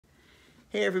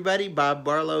Hey everybody, Bob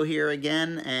Barlow here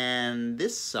again, and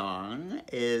this song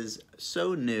is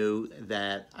so new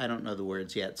that I don't know the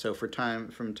words yet. So from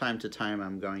time to time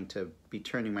I'm going to be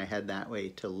turning my head that way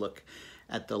to look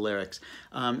at the lyrics.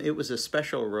 It was a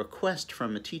special request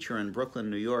from a teacher in Brooklyn,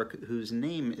 New York, whose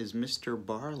name is Mr.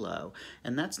 Barlow,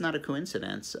 and that's not a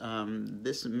coincidence.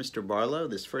 This Mr. Barlow,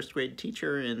 this first grade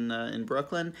teacher in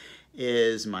Brooklyn,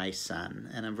 is my son,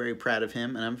 and I'm very proud of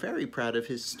him, and I'm very proud of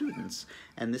his students.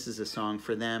 And this is a song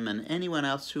for them and anyone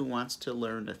else who wants to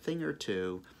learn a thing or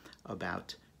two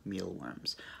about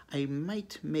mealworms. I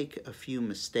might make a few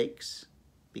mistakes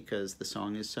because the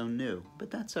song is so new, but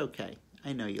that's okay.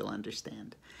 I know you'll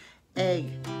understand.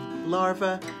 Egg,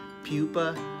 larva,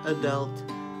 pupa, adult,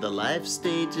 the life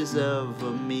stages of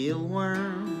a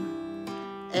mealworm.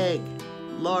 Egg,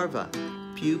 larva,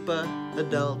 pupa,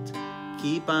 adult,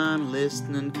 keep on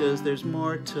listening 'cause there's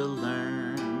more to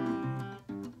learn.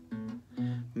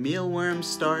 Mealworms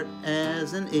start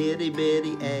as an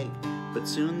itty-bitty egg, but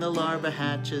soon the larva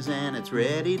hatches and it's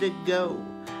ready to go.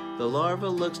 The larva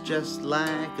looks just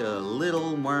like a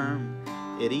little worm.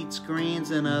 It eats greens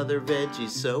and other veggies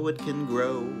so it can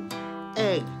grow.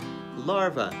 Egg,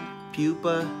 larva,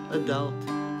 pupa, adult,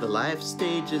 the life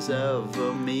stages of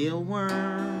a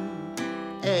mealworm.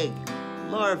 Egg,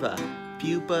 larva,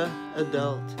 pupa,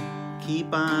 adult,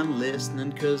 keep on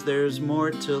listening 'cause there's more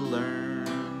to learn.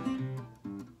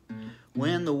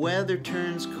 When the weather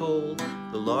turns cold,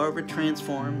 the larva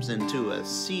transforms into a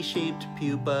C-shaped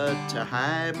pupa to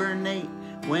hibernate.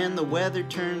 When the weather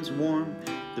turns warm,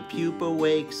 the pupa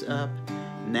wakes up.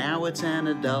 Now it's an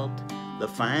adult, the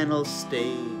final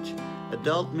stage.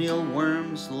 Adult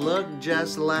mealworms look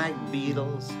just like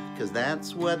beetles, 'cause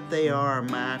that's what they are,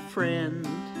 my friend.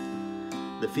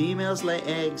 The females lay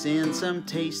eggs in some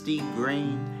tasty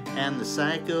grain, and the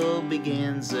cycle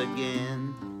begins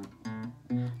again.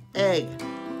 Egg,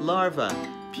 larva,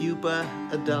 pupa,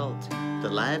 adult, the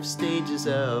life stages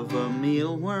of a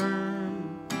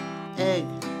mealworm. Egg,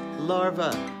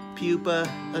 larva, pupa,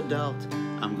 adult,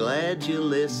 I'm glad you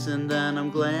listened and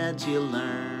I'm glad you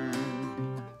learned.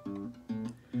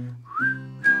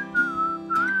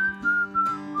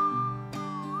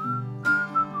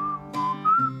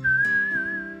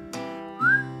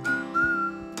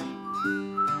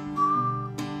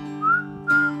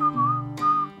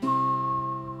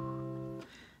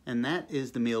 And that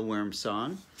is the Mealworm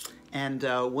Song. And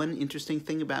one interesting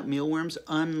thing about mealworms,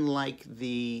 unlike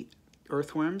the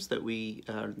earthworms that we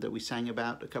sang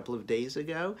about a couple of days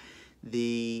ago,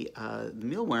 the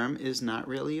mealworm is not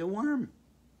really a worm.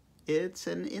 It's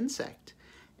an insect.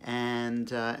 And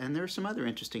there are some other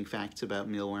interesting facts about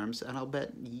mealworms, and I'll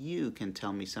bet you can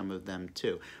tell me some of them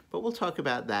too. But we'll talk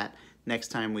about that next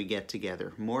time we get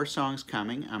together. More songs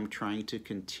coming. I'm trying to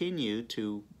continue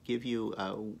to give you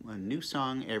a new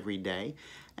song every day.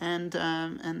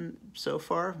 And so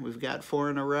far, we've got 4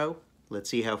 in a row. Let's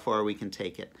see how far we can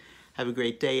take it. Have a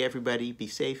great day, everybody. Be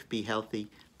safe, be healthy.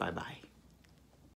 Bye-bye.